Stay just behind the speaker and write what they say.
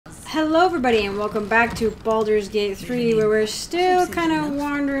Hello everybody and welcome back to Baldur's Gate 3 where we're still kind of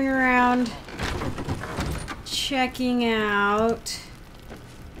wandering around checking out.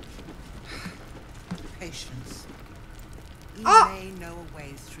 Patience. He Oh! may know a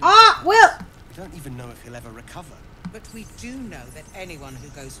way through. Ah, Will! We don't even know if he'll ever recover. But we do know that anyone who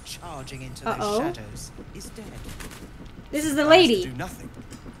goes charging into Uh-oh. those shadows is dead. This is the To lady. do nothing.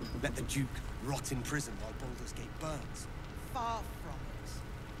 Let the Duke rot in prison while Baldur's Gate burns. Far from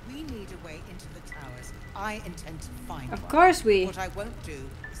it. We need a way into the towers. I intend to find Of one. course we. What I won't do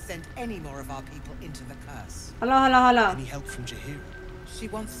is send any more of our people into the curse. Hello. Any help from Jahira? She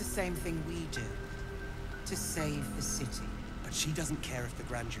wants the same thing we do. To save the city. But she doesn't care if the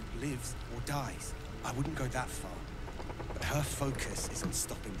Grand Duke lives or dies. I wouldn't go that far. But her focus is on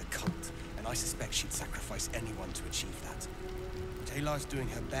stopping the cult, and I suspect she'd sacrifice anyone to achieve that. Taylor's doing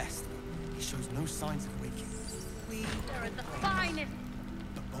her best, but he shows no signs of waking. We They're in the finest.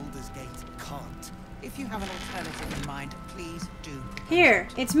 But Baldur's Gate can't. If you have an alternative in mind, please do. propose Here,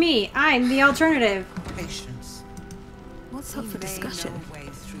 it. it's me. I'm the alternative. Patience. What's up for He may discussion? know a way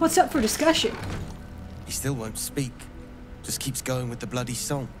through What's the up for discussion? He still won't speak. Just keeps going with the bloody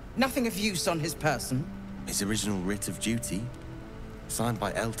song. Nothing of use on his person. His original writ of duty, signed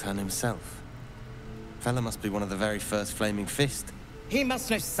by Eltan himself. Fella must be one of the very first Flaming Fist. He must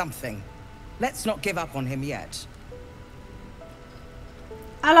know something. Let's not give up on him yet.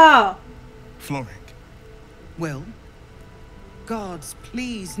 Hello. Floric. Will? Gods,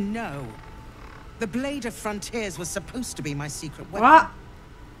 please, no. The Blade of Frontiers was supposed to be my secret weapon. What?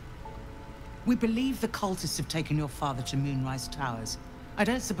 We believe the cultists have taken your father to Moonrise Towers. I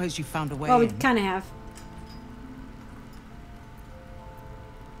don't suppose you found a way Well, we in. kind of have.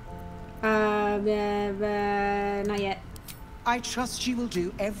 Not yet. I trust you will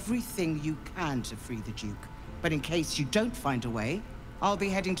do everything you can to free the Duke. But in case you don't find a way, I'll be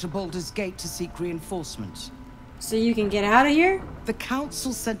heading to Baldur's Gate to seek reinforcements. So you can get out of here? The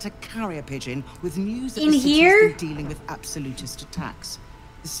council sent a carrier pigeon with news that In the city's here? been dealing with absolutist attacks.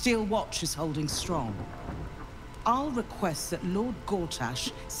 The Steel Watch is holding strong. I'll request that Lord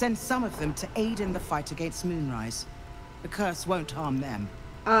Gortash send some of them to aid in the fight against Moonrise. The curse won't harm them.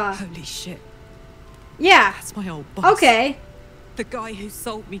 Holy shit. Yeah. That's my old boss. Okay. The guy who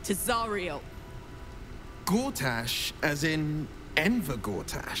sold me to Zariel. Gortash, as in Enver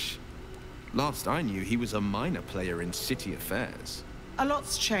Gortash. Last I knew, he was a minor player in city affairs. A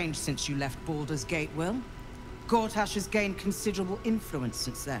lot's changed since you left Baldur's Gate, Will. Gortash has gained considerable influence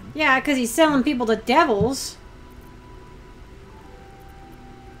since then. Yeah, because he's selling people to devils.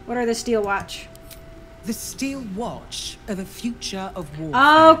 What are the Steel Watch? The Steel Watch are the future of warfare.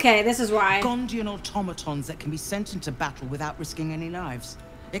 Oh, okay, this is why. Gondian automatons that can be sent into battle without risking any lives.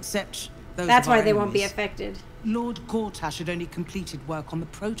 Except those That's of our why they won't be enemies. affected. Lord Gortash had only completed work on the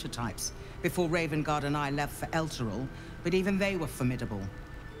prototypes before Ravengard and I left for Elturel, but even they were formidable.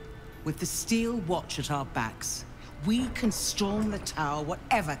 With the Steel Watch at our backs, we can storm the tower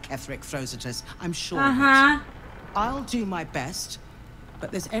whatever Ketheric throws at us, I'm sure of Uh-huh. it. I'll do my best,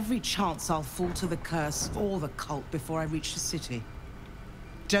 but there's every chance I'll fall to the curse or the cult before I reach the city.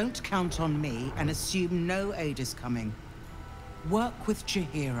 Don't count on me and assume no aid is coming. Work with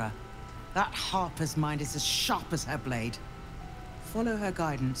Jahira. That Harper's mind is as sharp as her blade. Follow her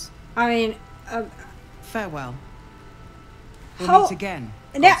guidance. I mean, Farewell. We'll How- meet again.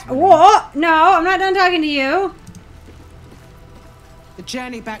 yeah, God's willing. what? No, I'm not done talking to you. The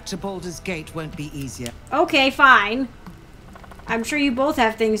journey back to Baldur's Gate won't be easier. Okay, fine. I'm sure you both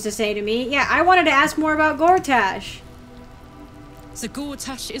have things to say to me. Yeah, I wanted to ask more about Gortash. So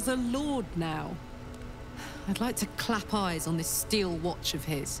Gortash is a lord now. I'd like to clap eyes on this Steel Watch of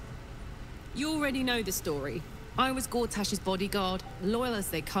his. You already know the story. I was Gortash's bodyguard, loyal as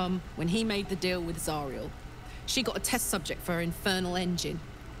they come, when he made the deal with Zariel. She got a test subject for her infernal engine.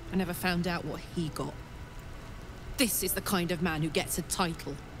 I never found out what he got. This is the kind of man who gets a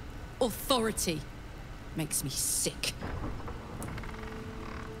title. Authority. Makes me sick.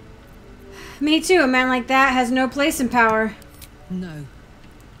 Me too, a man like that has no place in power. No.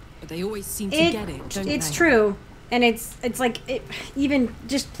 But they always seem to get it, don't they? It's true. And it's like, even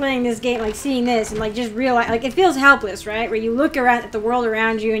just playing this game, like seeing this and like just realize, like it feels helpless, right? Where you look around at the world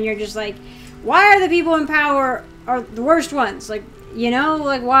around you and you're just like, why are the people in power are the worst ones? Like, you know,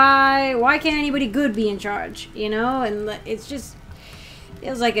 like why can't anybody good be in charge? You know, and it's just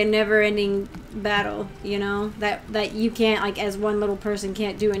feels like a never-ending battle. You know, that you can't, like, as one little person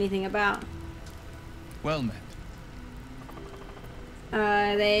can't do anything about. Well met.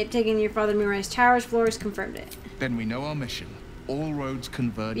 They've taken your father to Moonrise Towers. Flores confirmed it. Then we know our mission. All roads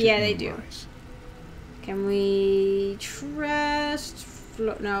converge Yeah, at they do. Moonrise. Can we trust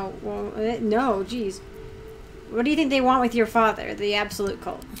No, well, no, jeez. What do you think they want with your father, the Absolute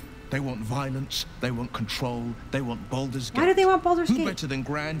Cult? They want violence, they want control, they want Baldur's Gate. Why do they want Baldur's Gate? Who better than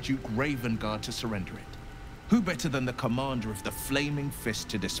Grand Duke Ravengard to surrender it? Who better than the commander of the Flaming Fist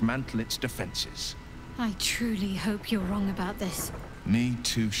to dismantle its defenses? I truly hope you're wrong about this. Me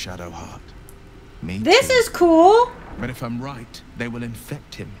too, Shadowheart. Me This too. is cool! But if I'm right, they will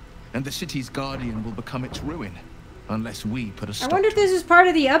infect him, and the city's guardian will become its ruin, unless we put a stop I wonder if this is part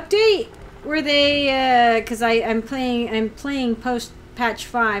of the update? Where they, because I'm playing post-patch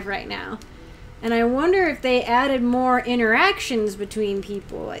 5 right now. And I wonder if they added more interactions between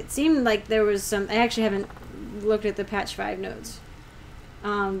people. It seemed like there was some... I actually haven't looked at the patch 5 notes.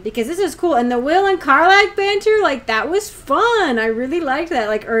 Because this is cool. And the Will and Karlach banter, like, that was fun. I really liked that,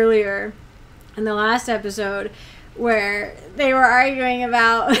 like, earlier in the last episode, where they were arguing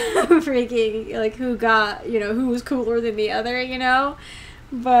about freaking, like, who got, you know, who was cooler than the other, you know?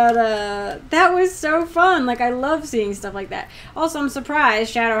 But, that was so fun. Like, I love seeing stuff like that. Also, I'm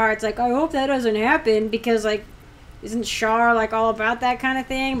surprised Shadowheart's like, I hope that doesn't happen, because, like, isn't Shar, like, all about that kind of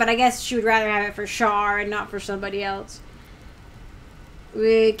thing? But I guess she would rather have it for Shar and not for somebody else.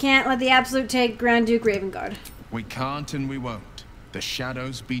 We can't let the Absolute take Grand Duke Ravengard. We can't and we won't. The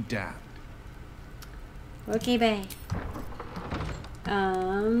shadows be damned. Okay, bae.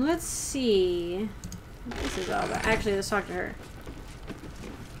 Let's see what this is all about. Actually, let's talk to her.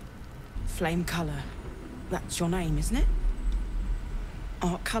 Flame color. That's your name, isn't it?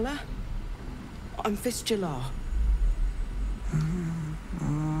 Art color? I'm Fistula.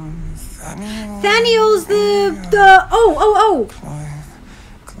 Thaniel's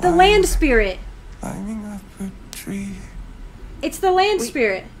the land spirit. Climbing up a tree. It's the land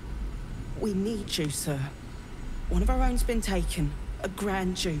spirit. We need you, sir. One of our own's been taken. A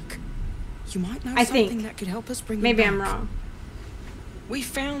Grand Duke. You might know I something think. that could help us bring Maybe him I'm back. wrong. We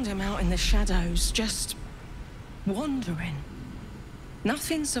found him out in the shadows, just wandering.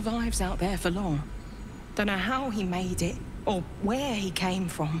 Nothing survives out there for long. Don't know how he made it, or where he came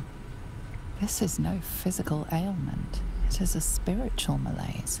from. This is no physical ailment. It is a spiritual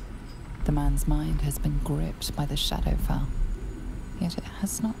malaise. The man's mind has been gripped by the Shadowfell, yet it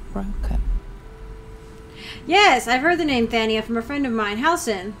has not broken. Yes, I've heard the name Thania from a friend of mine,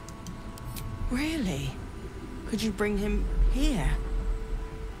 Halesin. Really? Could you bring him here?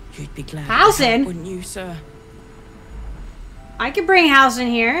 You'd be glad. Halesin? Wouldn't you, sir? I could bring Halesin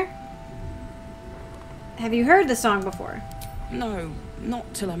here. Have you heard the song before? No,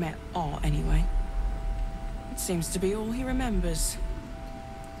 not till I met Art, anyway. It seems to be all he remembers.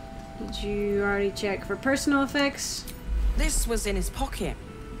 Did you already check for personal effects? This was in his pocket.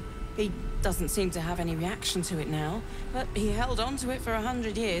 He doesn't seem to have any reaction to it now, but he held on to it for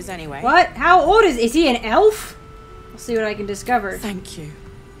 100 years anyway. What? How old is he an elf? I'll see what I can discover. Thank you.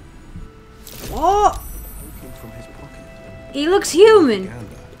 Oh! Looking from his pocket. He looks human.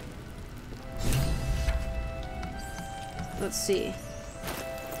 Gander. Let's see.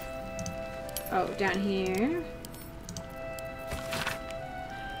 Oh, down here.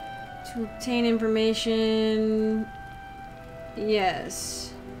 To obtain information.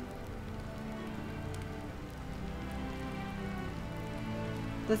 Yes.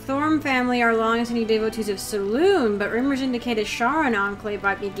 The Thorm family are long-standing devotees of Saloon, but rumors indicate a Sharan enclave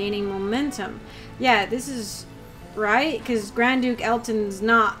might be gaining momentum. Yeah, this is right, because Grand Duke Elton's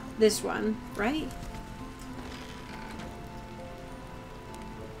not this one, right?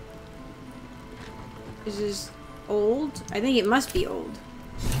 Is this old? I think it must be old.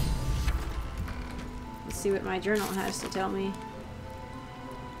 Let's see what my journal has to tell me.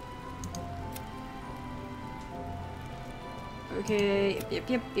 Okay, yep.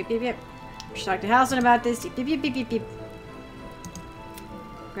 Should talk to Halesin about this. Yep.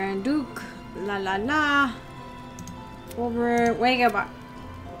 Grand Duke, la. Over, wake up.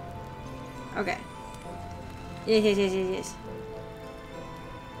 Okay. Yes.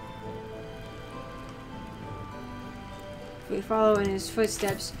 If we follow in his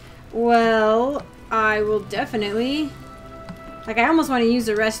footsteps, well, I will definitely. Like, I almost want to use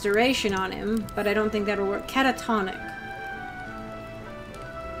the restoration on him, but I don't think that'll work. Catatonic.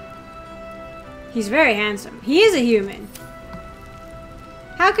 He's very handsome. He is a human.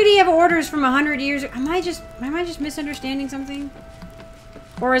 How could he have orders from 100 years? Am I just misunderstanding something?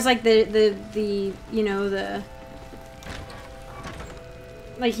 Or is like the you know, the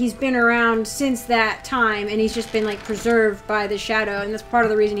like he's been around since that time and he's just been like preserved by the shadow, and that's part of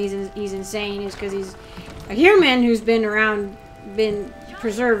the reason he's insane, is because he's a human who's been around, been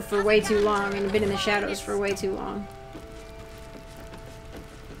preserved for way too long and been in the shadows for way too long.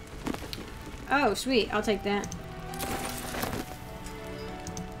 Oh, sweet. I'll take that.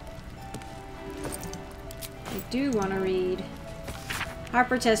 I do want to read.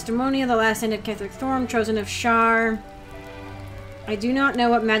 Harper Testimonial, the last end of Ketheric Thorm, chosen of Shar. I do not know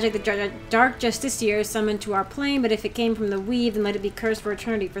what magic the Dark Justiciar summoned to our plane, but if it came from the Weave, then let it be cursed for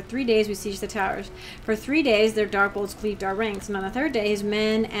eternity. For 3 days we sieged the towers. For 3 days their dark bolts cleaved our ranks, and on the 3rd day his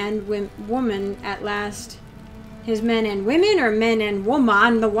men and women at last... His men and women, or men and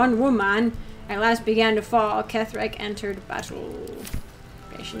woman, the one woman, at last began to fall. Ketheric entered battle.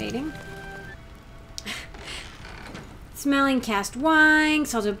 Fascinating. Smelling cast wine,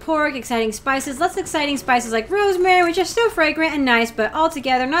 salted pork, exciting spices. Less exciting spices like rosemary, which are still fragrant and nice, but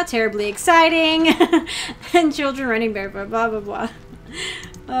altogether not terribly exciting. And children running barefoot, blah, blah, blah.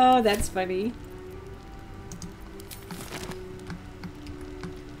 Oh, that's funny.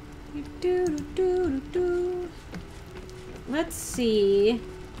 Let's see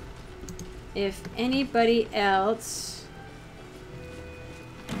if anybody else...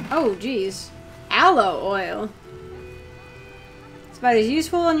 Oh, geez. Aloe oil. About as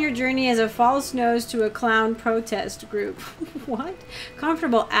useful on your journey as a false nose to a clown protest group. What?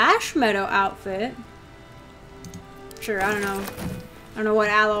 Comfortable ash meadow outfit. Sure, I don't know. I don't know what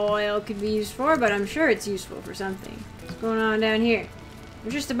aloe oil could be used for, but I'm sure it's useful for something. What's going on down here?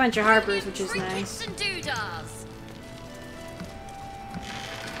 There's just a bunch of Harpers, which is nice.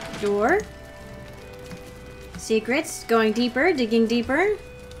 Door. Secrets. Going deeper. Digging deeper.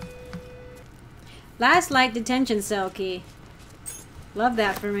 Last light detention cell key. Love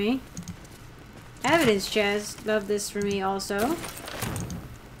that for me. Evidence chest. Love this for me also.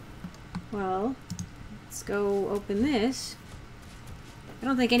 Well, let's go open this. I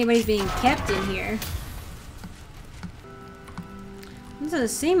don't think anybody's being kept in here. It doesn't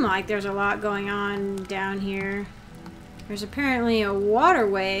seem like there's a lot going on down here. There's apparently a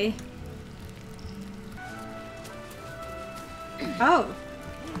waterway. Oh.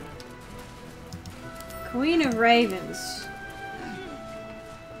 Queen of Ravens.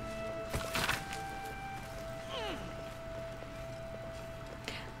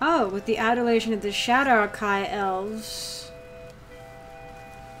 Oh, with the adulation of the Shadar-kai elves.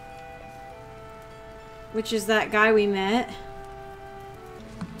 Which is that guy we met.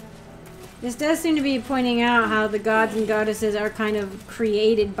 This does seem to be pointing out how the gods and goddesses are kind of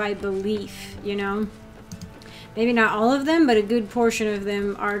created by belief, you know? Maybe not all of them, but a good portion of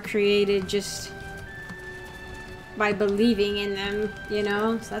them are created just by believing in them, you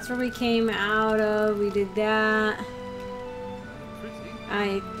know? So that's where we came out of. We did that.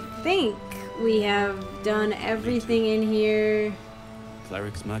 I think we have done everything in here.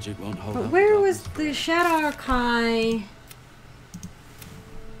 Cleric's magic won't hold but up. Where was the Shadar-kai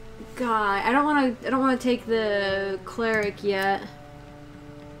guy? I don't want to take the cleric yet.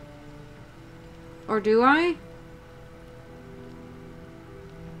 Or do I?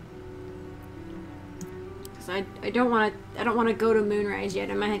 Cuz I don't want to go to Moonrise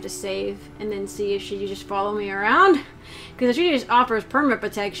yet. I might have to save and then see if she just follow me around. Because if she just offers permanent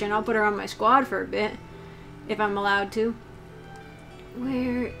protection, I'll put her on my squad for a bit. If I'm allowed to.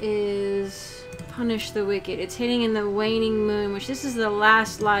 Where is Punish the Wicked? It's hitting in the waning moon, which this is the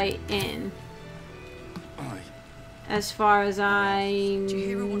last light in. Aye. As far as I know. Do you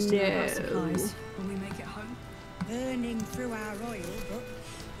hear what's to do about supplies when we make it home? Burning through our oil, but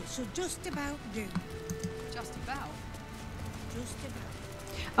it should just about do. Just about. Just about.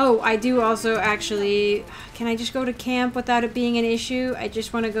 Oh, I do also actually... Can I just go to camp without it being an issue? I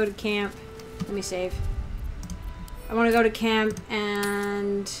just want to go to camp. Let me save. I want to go to camp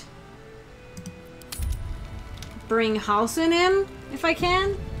and... bring Halesin in, if I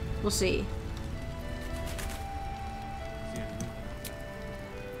can. We'll see.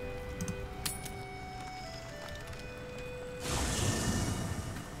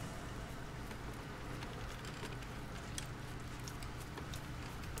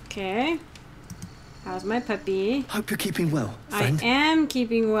 Okay. How's my puppy? Hope you're keeping well, friend. I am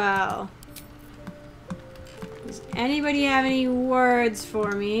keeping well. Does anybody have any words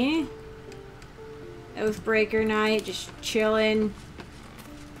for me? Oathbreaker Knight, just chilling.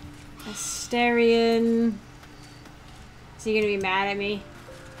 Asterion. Is he gonna be mad at me?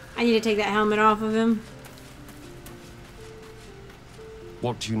 I need to take that helmet off of him.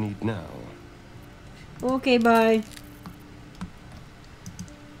 What do you need now? Okay, bye.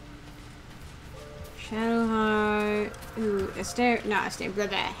 Shadowheart. Ooh, Asterion. No, Asterion. Blah,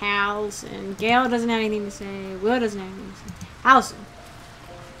 blah, Halesin. Gale doesn't have anything to say. Will doesn't have anything to say. Halesin.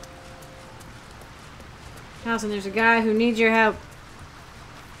 Halesin, there's a guy who needs your help.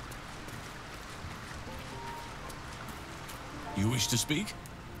 You wish to speak?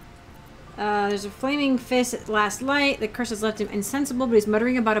 There's a flaming fist at last light. The curse has left him insensible, but he's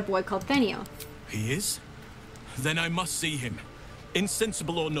muttering about a boy called Thenio. He is? Then I must see him.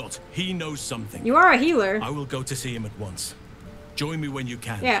 Insensible or not, he knows something. You are a healer. I will go to see him at once. Join me when you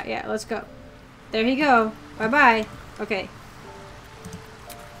can. Yeah, let's go. There you go. Bye-bye. Okay.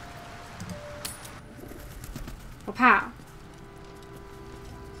 Oh, pow.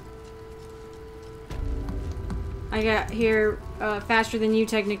 I got here faster than you,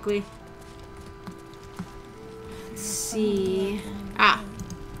 technically. Let's see. Ah.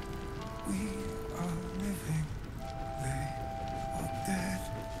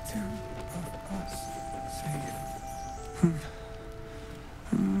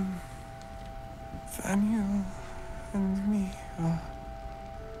 Daniel and me are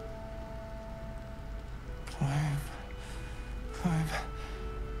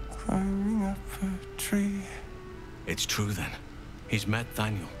climbing up a tree. It's true then. He's met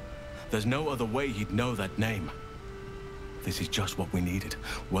Daniel. There's no other way he'd know that name. This is just what we needed.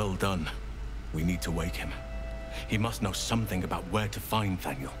 Well done. We need to wake him. He must know something about where to find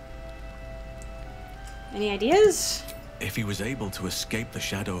Daniel. Any ideas? If he was able to escape the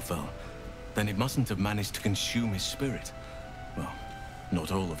Shadowfell, then it mustn't have managed to consume his spirit. Well,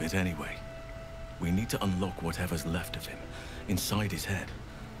 not all of it anyway. We need to unlock whatever's left of him, inside his head.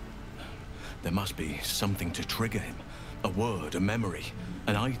 There must be something to trigger him. A word, a memory,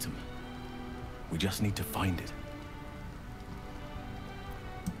 an item. We just need to find it.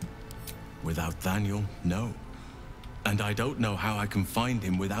 Without Daniel, no. And I don't know how I can find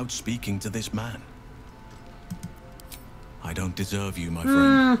him without speaking to this man. I don't deserve you, my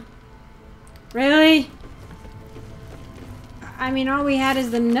friend. Really? I mean, all we had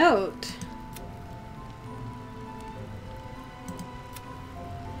is the note.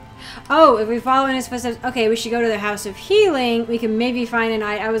 Oh, if we follow in his footsteps, okay, we should go to the House of Healing. We can maybe find an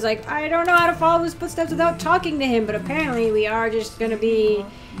item. I was like, I don't know how to follow his footsteps without talking to him, but apparently we are just gonna be,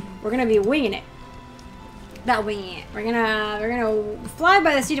 we're gonna be winging it. Not winging it. We're gonna fly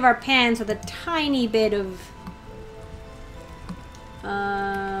by the seat of our pants with a tiny bit of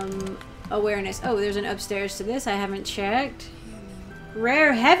awareness. Oh, there's an upstairs to this I haven't checked.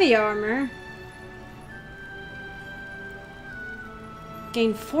 Rare heavy armor.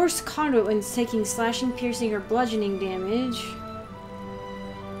 Gain force conduit when taking slashing, piercing, or bludgeoning damage.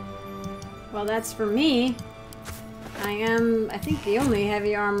 Well, that's for me. I am, I think, the only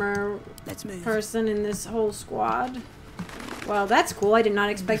heavy armor person in this whole squad. Well, that's cool. I did not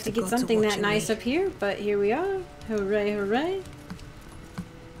expect to get something that nice up here, but here we are. Hooray, hooray.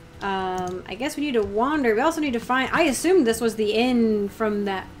 I guess we need to wander. We also need to find... I assumed this was the inn from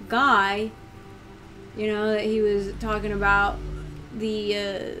that guy. You know, that he was talking about.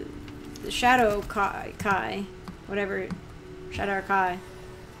 The Shadow Kai. Whatever. Shadow Kai.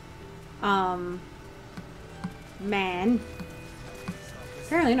 Man.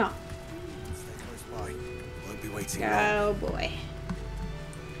 Apparently not. Stay close by. Won't be waiting Oh boy.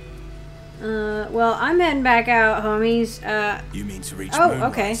 Well, I'm heading back out, homies. You mean to reach Moonrise?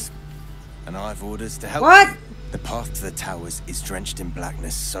 Okay. And I've orders to help What? you. The path to the towers is drenched in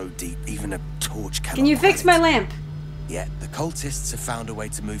blackness so deep even a torch cannot Can you fix my lamp? Yet the cultists have found a way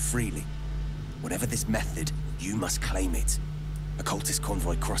to move freely. Whatever this method, you must claim it. A cultist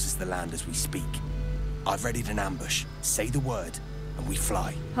convoy crosses the land as we speak. I've readied an ambush. Say the word, and we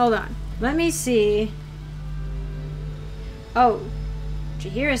fly. Hold on. Let me see. Oh.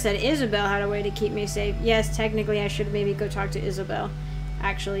 Jahira said Isabel had a way to keep me safe. Yes, technically I should maybe go talk to Isabel.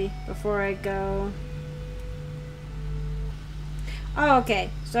 Actually, before I go. Oh, okay.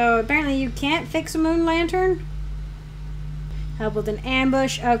 So apparently you can't fix a moon lantern? Help with an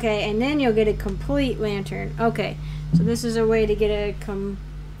ambush. Okay, and then you'll get a complete lantern. Okay, so this is a way to get a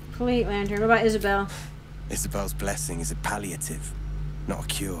complete lantern. What about Isabel? Isabel's blessing is a palliative, not a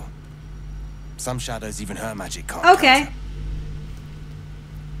cure. Some shadows, even her magic can't Okay.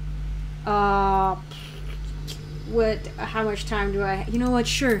 counter. What? How much time do I? You know what?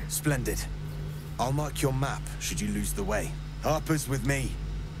 Sure. Splendid. I'll mark your map should you lose the way. Harper's with me.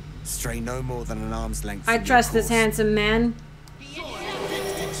 Stray no more than an arm's length. I trust this handsome man.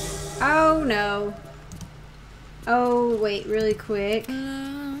 Oh no. Oh wait, really quick.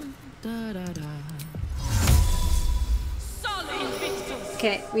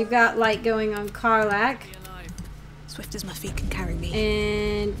 Okay, we've got light going on Karlak. Swift as my feet can carry me.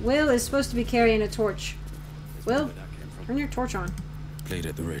 And Will is supposed to be carrying a torch. Will, turn your torch on. Blade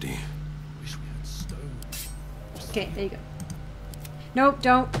at the ready. Okay, there you go. Nope,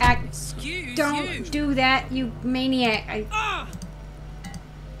 don't act. Don't do that, you maniac. I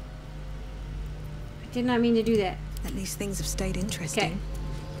did not mean to do that. At least things have stayed interesting. Okay.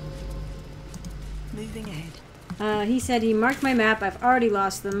 Moving ahead. He said he marked my map. I've already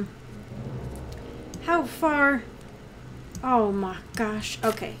lost them. How far? Oh my gosh.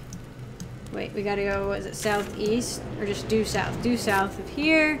 Okay. Wait, we gotta go, is it southeast? Or just due south? Due south of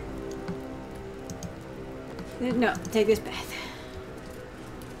here. No, take this path.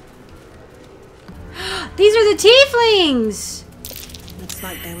 These are the tieflings! Looks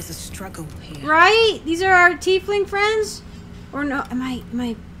like there was a struggle here. Right? These are our tiefling friends? Or no, am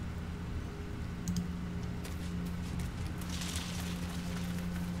I...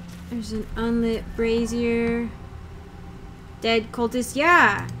 There's an unlit brazier. Dead cultist.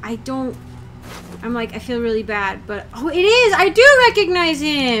 Yeah, I'm like, I feel really bad, but... Oh, it is! I do recognize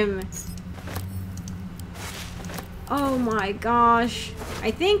him! Oh my gosh.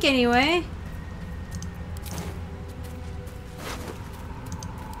 I think, anyway.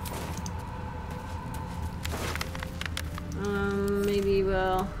 Maybe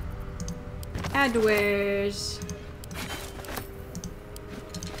we'll... Add to wares.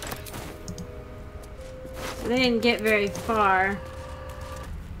 So they didn't get very far.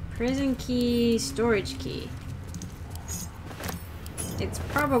 Prison key, storage key. It's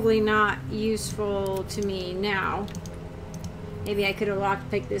probably not useful to me now. Maybe I could have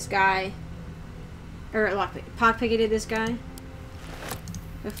lockpicked this guy. Or pockpicketed this guy.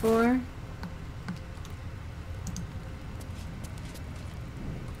 Before.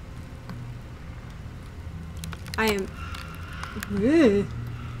 I am... Ugh.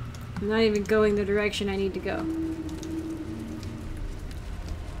 I'm not even going the direction I need to go.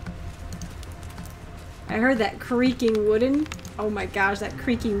 I heard that creaking wooden. Oh my gosh, that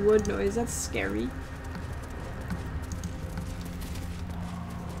creaking wood noise. That's scary.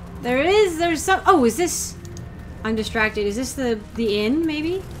 There's some... Oh, is this... I'm distracted. Is this the inn,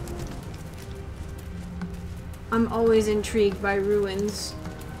 maybe? I'm always intrigued by ruins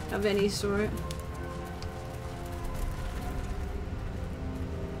of any sort.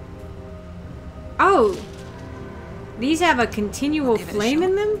 Oh! These have a continual flame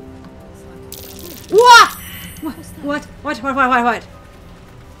in them? What? What?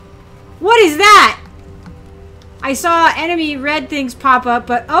 What is that? I saw enemy red things pop up,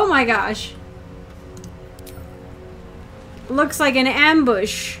 but oh my gosh. Looks like an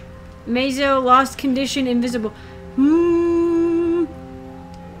ambush. Mazo, lost condition, invisible.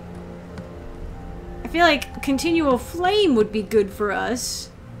 I feel like continual flame would be good for us.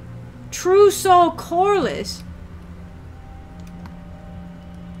 True soul coreless.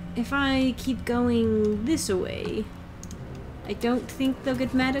 If I keep going this way, I don't think they'll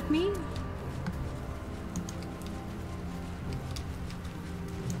get mad at me.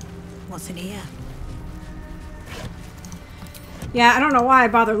 What's in here? Yeah, I don't know why I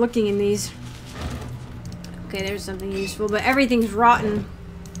bother looking in these. Okay, there's something useful, but everything's rotten.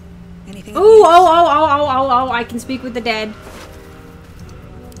 Anything? Ooh, oh, I can speak with the dead.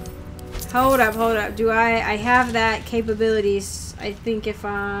 Hold up. Do I have that capabilities? I think if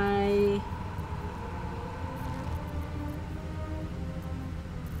I...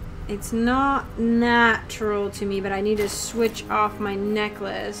 It's not natural to me, but I need to switch off my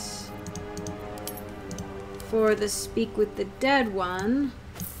necklace for the speak with the dead one.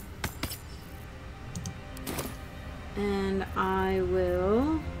 And I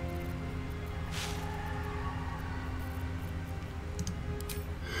will...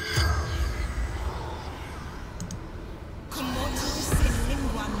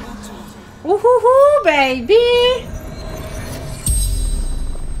 Ooh-hoo-hoo, baby!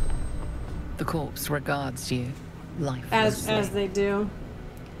 The corpse regards you, lifelessly. As they do.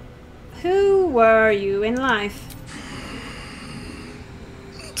 Who were you in life?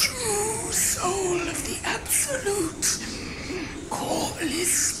 True soul of the Absolute. Call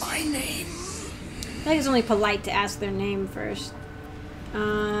is my name. I think it's only polite to ask their name first.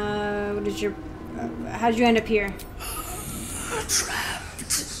 What is your... how'd you end up here?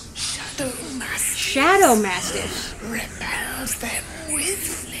 Trapped shadow mastiffs. Shadow mastiffs? Repels them with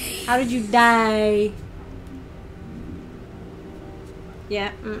flame. How did you die?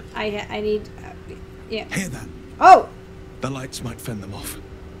 Yeah, I need... yeah. Hear that? Oh! The lights might fend them off,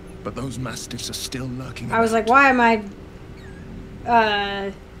 but those mastiffs are still lurking. I was like, why am I...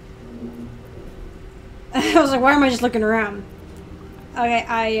 I was like, why am I just looking around? Okay,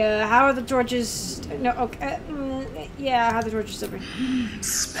 how are the torches... No, okay, yeah, how are the torches silver?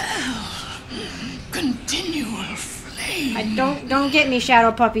 Spell. Continual flame. Don't get me,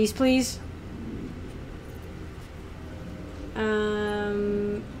 shadow puppies, please.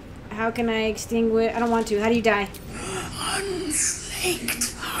 How can I extinguish... I don't want to. How do you die?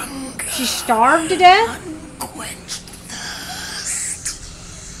 Unslaked hunger. She's starved to death? Unquenched thirst.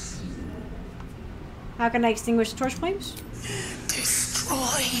 How can I extinguish the torch flames?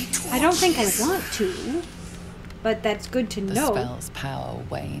 Destroy I don't think I want to, but that's good to The know. spell's power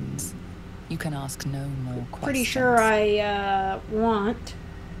wanes. You can ask no more questions. Pretty sure I want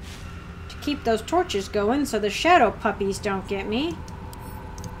to keep those torches going so the shadow puppies don't get me.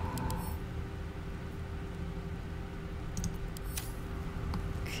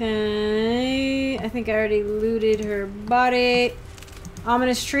 Okay, I think I already looted her body.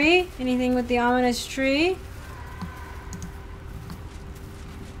 Ominous tree? Anything with the ominous tree?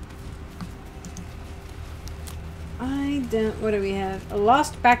 I don't... What do we have? A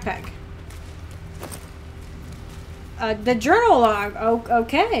lost backpack. The journal log. Oh,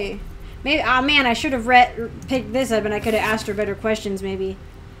 okay. Maybe... Oh, man, I should have picked this up and I could have asked her better questions, maybe.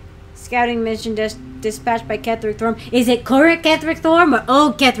 Scouting mission dispatched by Ketheric Thorm. Is it current Ketheric Thorm or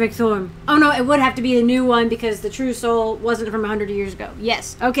old Ketheric Thorm? Oh, no, it would have to be the new one because the true soul wasn't from 100 years ago.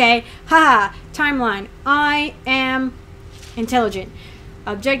 Yes. Okay. Haha. Timeline. I am intelligent.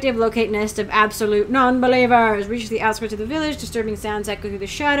 Objective, locate nest of absolute non-believers. Reach the outskirts of the village. Disturbing sounds echo through the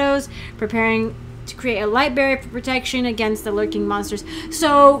shadows. Preparing to create a light barrier for protection against the lurking monsters.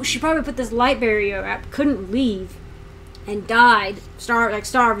 So, she probably put this light barrier up, couldn't leave, and died.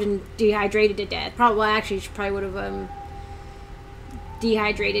 Starved and dehydrated to death. Probably, actually, she probably would have,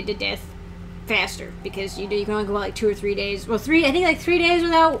 dehydrated to death faster. Because, you can only go like 2 or 3 days. Well, I think like 3 days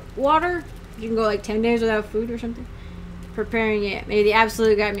without water. You can go like 10 days without food or something. Preparing it. Maybe the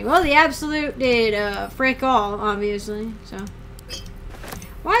absolute got me. Well, the absolute did frick all, obviously. So,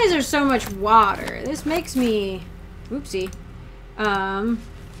 why is there so much water? This makes me... Oopsie.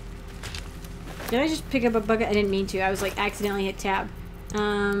 Did I just pick up a bucket? I didn't mean to. I was like accidentally hit tab.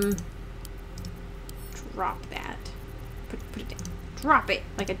 Drop that. Put it down. Drop it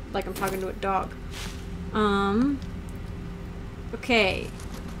like I'm talking to a dog. Okay.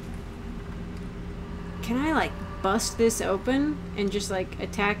 Can I like bust this open and just like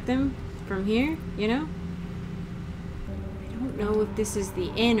attack them from here, you know? I don't know if this is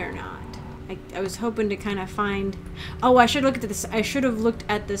the inn or not. I was hoping to kind of find... Oh, I should look at this. I should have looked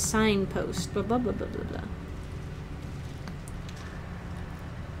at the signpost. Blah, blah, blah, blah, blah, blah.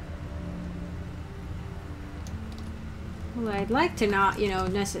 Well, I'd like to not, you know,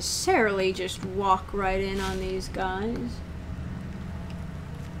 necessarily just walk right in on these guys.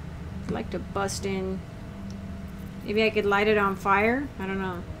 I'd like to bust in. Maybe I could light it on fire? I don't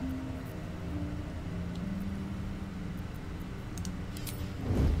know.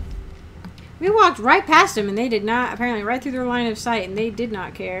 We walked right past them and they did not, apparently right through their line of sight, and they did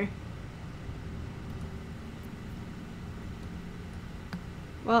not care.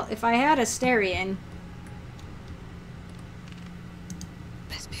 Well, if I had a Styrian...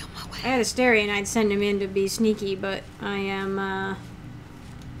 Best be on my way. I had a Styrian, I'd send him in to be sneaky, but I am, I'm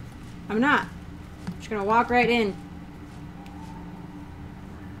not. I'm just gonna walk right in.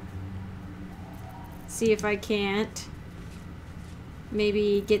 See if I can't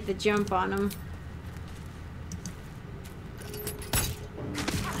maybe get the jump on them.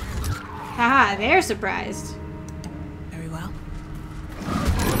 Haha, they're surprised. Very well.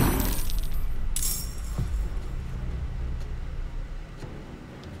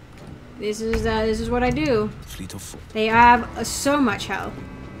 This is what I do. They have so much health.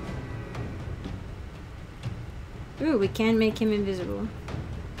 Ooh, we can make him invisible.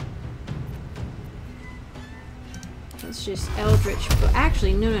 Let's just Eldritch. But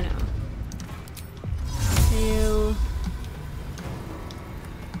actually, no. Tail.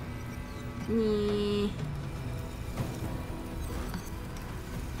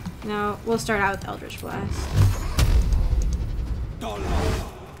 No, we'll start out with Eldritch Blast.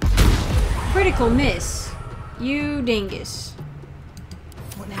 Critical miss. You dingus.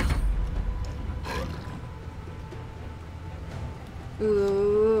 What now?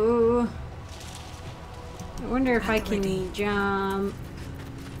 Ooh. I wonder if I can jump.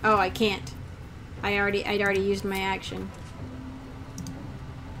 Oh, I can't. I'd already used my action.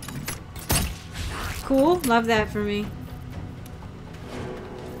 Cool. Love that for me.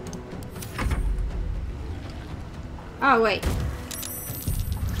 Oh, wait.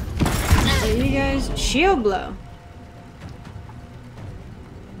 Are you guys... Shield blow.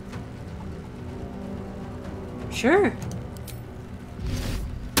 Sure.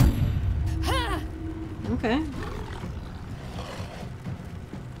 Okay.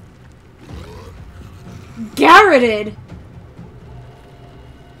 Garroted!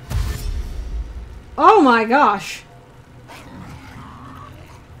 Oh my gosh!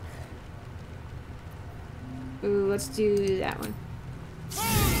 Ooh, let's do that one.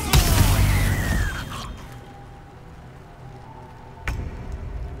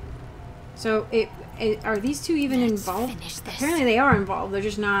 So Are these two even involved? Apparently they are involved. They're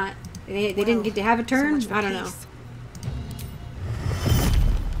just not... They didn't get to have a turn? I don't know.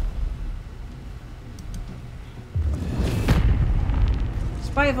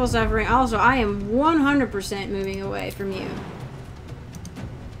 Spiteful suffering. Also, I am 100% moving away from you.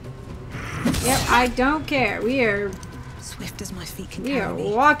 Yep, I don't care. We are... Swift as my feet can We are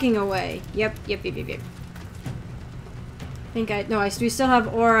walking away. Yep. I think we still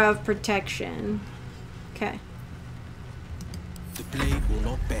have Aura of Protection. Okay. The blade will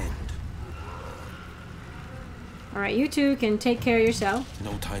not bend. Alright, you two can take care of yourself.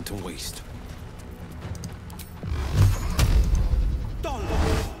 No time to waste.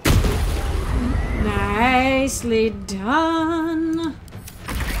 Nicely done.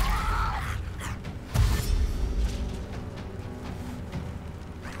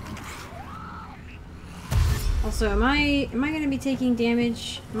 Also, am I gonna be taking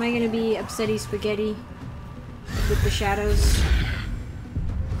damage? Am I gonna be upsetty spaghetti with the shadows?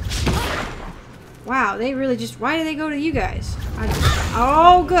 Wow, they really just... Why do they go to you guys?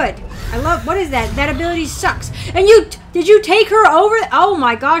 Oh, good. I love... What is that? That ability sucks. And you... Did you take her over? Oh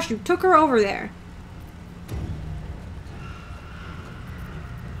my gosh, you took her over there.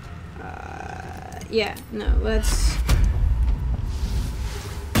 Yeah, no, let's...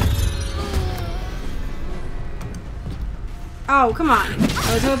 Oh, come on.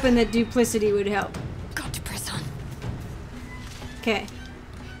 I was hoping that duplicity would help. Got to press on. Okay.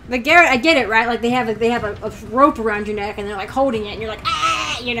 Like Garrett, I get it, right? Like they have a rope around your neck and they're like holding it and you're like,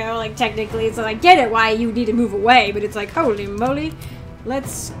 ah, you know, like technically. So I get it why you need to move away, but it's like, holy moly.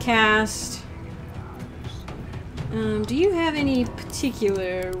 Let's cast... do you have any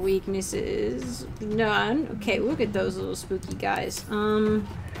particular weaknesses? None. Okay, look at those little spooky guys.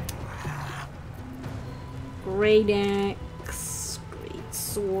 Great axe, great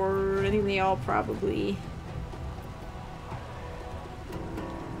sword. I think they all probably...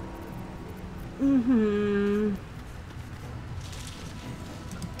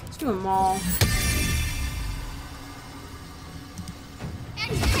 Let's do them all.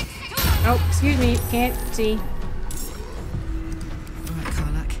 Oh, excuse me. Can't see. Alright,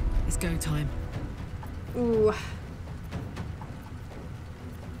 Karlak. It's go time. Ooh. I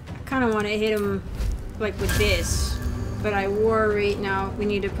kind of want to hit him, like, with this. But I worry... No, we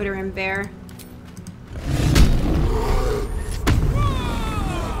need to put her in bear.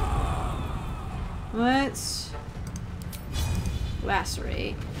 Let's...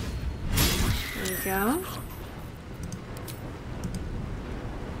 lacerate. There we go.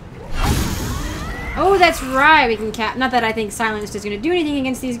 Oh, that's right. We can cap. Not that I think Silence is going to do anything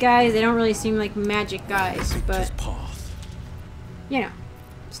against these guys. They don't really seem like magic guys, but you know,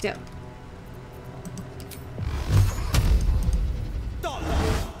 still.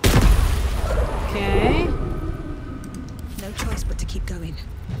 Okay. No choice but to keep going.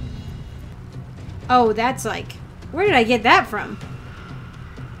 Oh, that's like... Where did I get that from?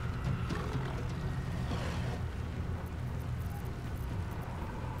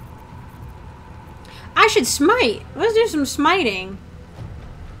 I should smite. Let's do some smiting.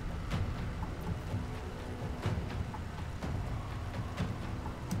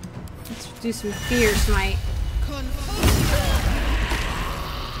 Let's do some fear smite.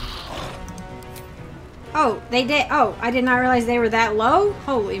 Oh, they did. Oh, I did not realize they were that low?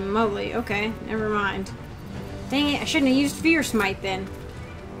 Holy moly. Okay, never mind. Dang it, I shouldn't have used fear smite then.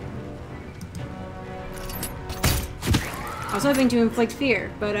 I was hoping to inflict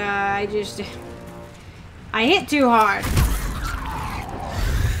fear, but I just... I hit too hard.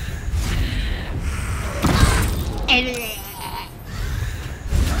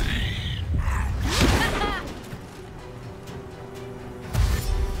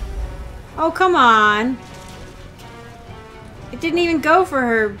 Oh, come on. It didn't even go for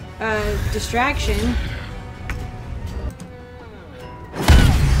her distraction.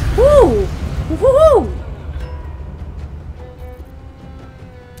 Woo! Woo!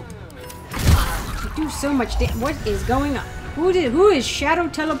 Do so much damage. What is going on? Who is shadow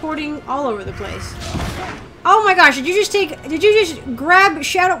teleporting all over the place? Oh my gosh, did you just grab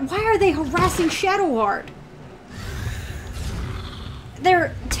Shadow? Why are they harassing Shadowheart?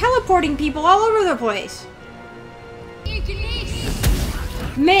 They're teleporting people all over the place.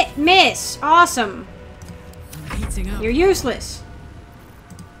 Miss! Awesome. I'm heating up. You're useless.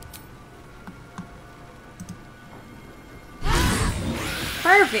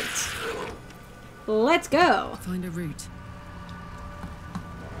 Perfect. Let's go. Find a route.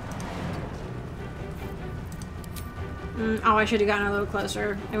 Oh, I should have gotten a little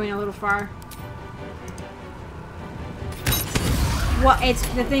closer. I went a little far. Well,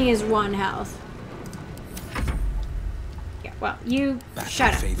 the thing is 1 health. Well, you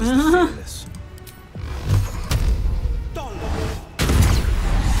shut up. Favors the fearless.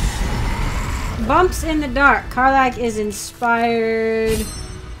 Bumps in the dark. Karlach is inspired.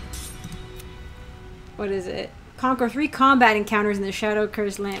 What is it? Conquer 3 combat encounters in the Shadow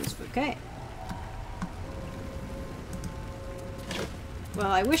Cursed Lands. Okay.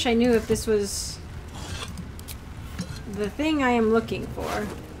 Well, I wish I knew if this was the thing I am looking for.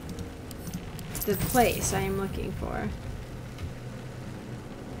 The place I am looking for.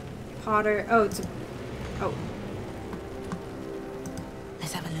 Potter. Oh, it's a... Oh.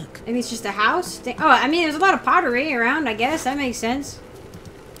 Let's have a look. Maybe it's just a house? Oh, I mean, there's a lot of pottery around, I guess. That makes sense.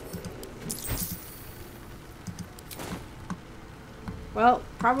 Well,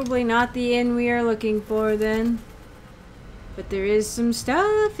 probably not the inn we are looking for then. But there is some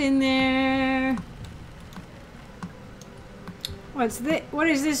stuff in there. What's this? What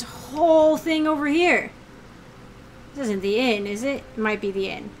is this whole thing over here? This isn't the inn, is it? It might be the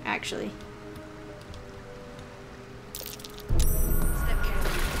inn, actually.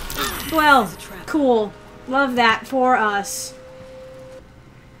 Well, cool. Love that for us.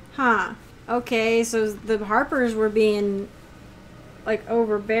 Huh. Okay, so the Harpers were being, like,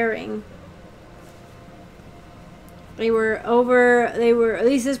 overbearing. They were, at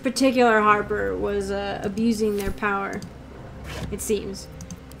least this particular Harper was abusing their power. It seems.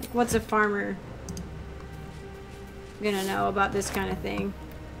 Like, what's a farmer gonna know about this kind of thing?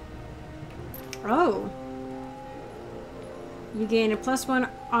 Oh. You gain a +1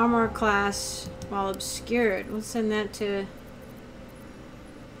 armor class while obscured. Let's send that to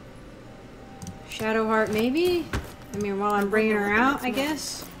Shadowheart, maybe? I mean, while I'm bringing her out, I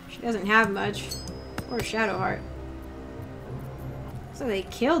guess. She doesn't have much. Or Shadowheart. So they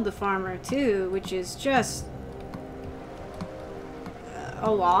killed the farmer, too, which is just a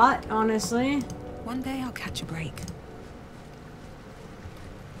lot, honestly. One day I'll catch a break.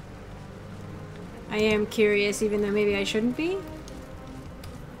 I am curious, even though maybe I shouldn't be.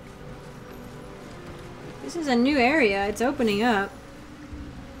 This is a new area. It's opening up.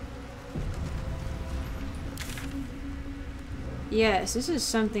 Yes, this is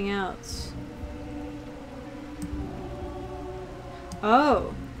something else.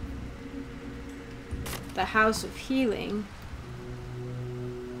 Oh. The House of Healing.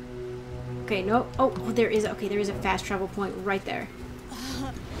 Okay, no. Oh, there is. Okay, there is a fast travel point right there.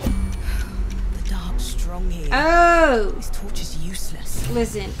 The dark's strong here. Oh! This torch is useless.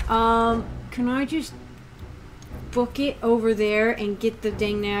 Listen, can I just book it over there and get the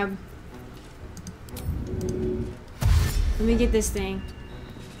dang nab? Let me get this thing.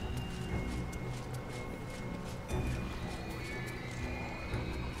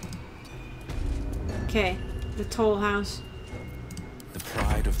 Okay, the toll house. The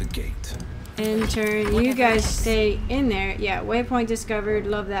pride of the gate. Enter. You guys stay in there. Yeah, waypoint discovered.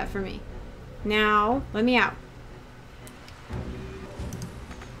 Love that for me. Now, let me out.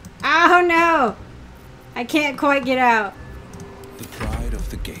 Oh no! I can't quite get out. The pride of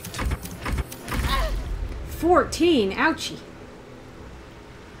the gate. 14. Ouchie.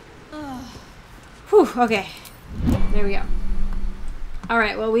 Whew, okay. There we go.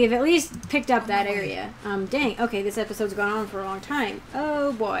 Alright, well, we have at least picked up that area. Dang. Okay, this episode's gone on for a long time.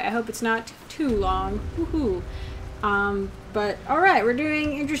 Oh boy, I hope it's not too long. Woohoo. But alright, we're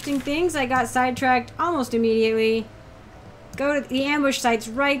doing interesting things. I got sidetracked almost immediately. Go to the ambush site's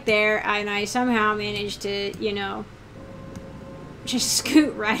right there, and I somehow managed to, you know, just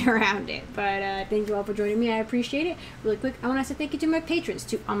scoot right around it. But thank you all for joining me. I appreciate it. Really quick, I want to say thank you to my patrons,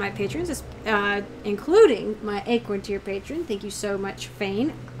 to all my patrons, including my Acorn tier patron. Thank you so much,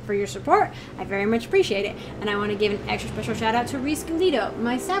 Fane, for your support. I very much appreciate it. And I want to give an extra special shout out to Reese Galito,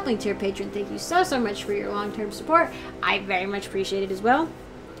 my Sapling tier patron. Thank you so much for your long-term support. I very much appreciate it as well.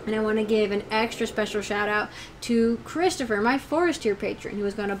 And I want to give an extra special shout out to Christopher, my Forest tier patron, who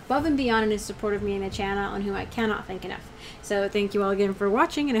has gone above and beyond in his support of me and the channel, and whom I cannot thank enough. So thank you all again for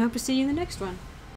watching, and I hope to see you in the next one.